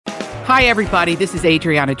Hi, everybody. This is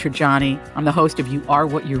Adriana Trajani. I'm the host of You Are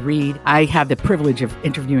What You Read. I have the privilege of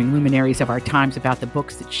interviewing luminaries of our times about the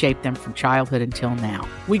books that shaped them from childhood until now.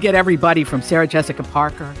 We get everybody from Sarah Jessica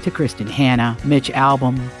Parker to Kristen Hanna, Mitch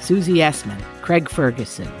Albom, Susie Essman, Craig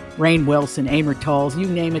Ferguson, Rainn Wilson, Amor Tolls, you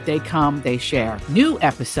name it, they come, they share. New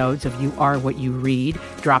episodes of You Are What You Read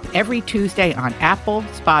drop every Tuesday on Apple,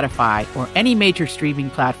 Spotify, or any major streaming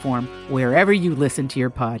platform wherever you listen to your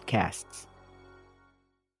podcasts.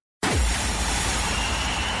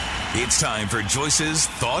 It's time for Joyce's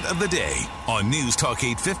Thought of the Day on News Talk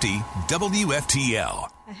 850 WFTL.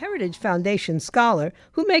 A Heritage Foundation scholar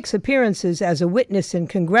who makes appearances as a witness in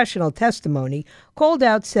congressional testimony called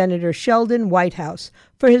out Senator Sheldon Whitehouse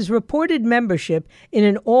for his reported membership in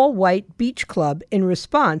an all-white beach club in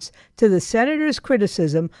response to the senator's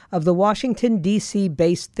criticism of the Washington,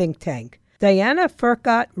 D.C.-based think tank. Diana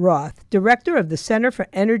Furkat-Roth, director of the Center for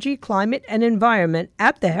Energy, Climate, and Environment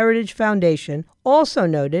at the Heritage Foundation, also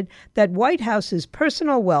noted that Whitehouse's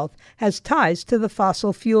personal wealth has ties to the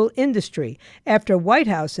fossil fuel industry after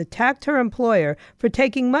Whitehouse attacked her employer for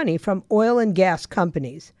taking money from oil and gas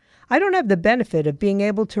companies. I don't have the benefit of being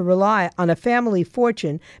able to rely on a family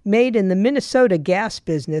fortune made in the Minnesota gas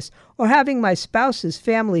business or having my spouse's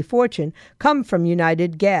family fortune come from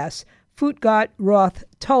United Gas, Furkat-Roth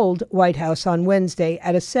told Whitehouse on Wednesday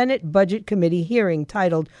at a Senate Budget Committee hearing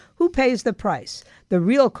titled, Who Pays the Price? The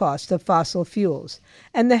Real Cost of Fossil Fuels.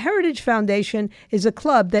 And the Heritage Foundation is a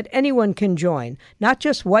club that anyone can join, not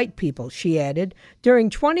just white people, she added.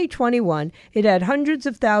 During 2021, it had hundreds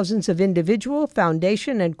of thousands of individual,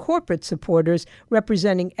 foundation, and corporate supporters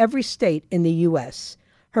representing every state in the U.S.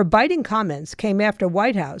 Her biting comments came after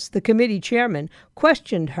Whitehouse, the committee chairman,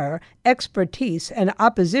 questioned her expertise and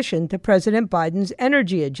opposition to President Biden's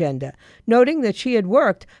energy agenda, noting that she had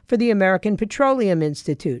worked for the American Petroleum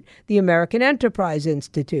Institute, the American Enterprise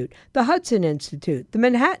Institute, the Hudson Institute, the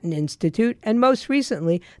Manhattan Institute, and most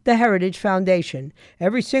recently, the Heritage Foundation.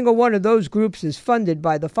 Every single one of those groups is funded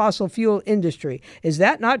by the fossil fuel industry. Is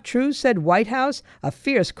that not true? Said Whitehouse, a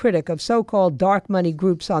fierce critic of so-called dark money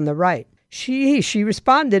groups on the right. She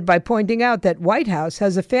responded by pointing out that Whitehouse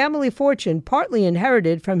has a family fortune partly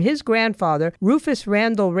inherited from his grandfather, Rufus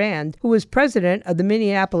Randall Rand, who was president of the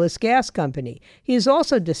Minneapolis Gas Company. He is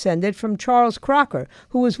also descended from Charles Crocker,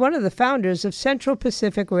 who was one of the founders of Central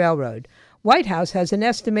Pacific Railroad. Whitehouse has an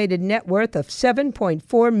estimated net worth of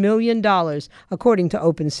 $7.4 million, according to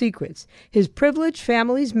Open Secrets. His privileged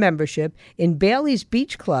family's membership in Bailey's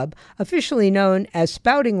Beach Club, officially known as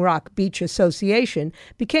Spouting Rock Beach Association,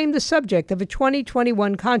 became the subject of a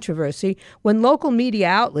 2021 controversy when local media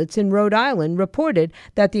outlets in Rhode Island reported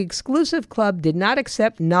that the exclusive club did not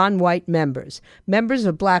accept non-white members. Members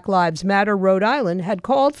of Black Lives Matter Rhode Island had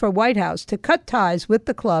called for Whitehouse to cut ties with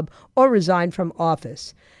the club or resign from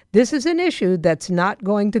office. This is an issue that's not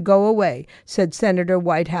going to go away, said Senator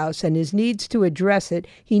Whitehouse, and his needs to address it.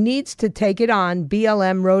 He needs to take it on,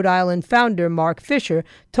 BLM Rhode Island founder Mark Fisher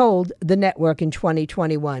told the network in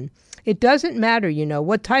 2021. It doesn't matter,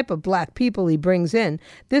 what type of black people he brings in.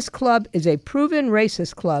 This club is a proven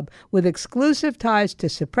racist club with exclusive ties to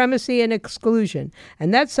supremacy and exclusion,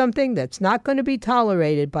 and that's something that's not going to be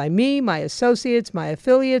tolerated by me, my associates, my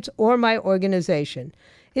affiliates, or my organization.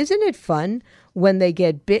 Isn't it fun when they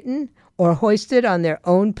get bitten or hoisted on their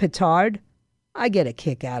own petard? I get a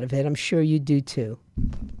kick out of it. I'm sure you do too.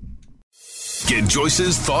 Get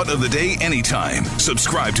Joyce's Thought of the Day anytime.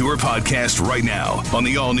 Subscribe to her podcast right now on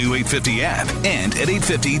the all-new 850 app and at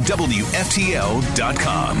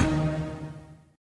 850WFTL.com.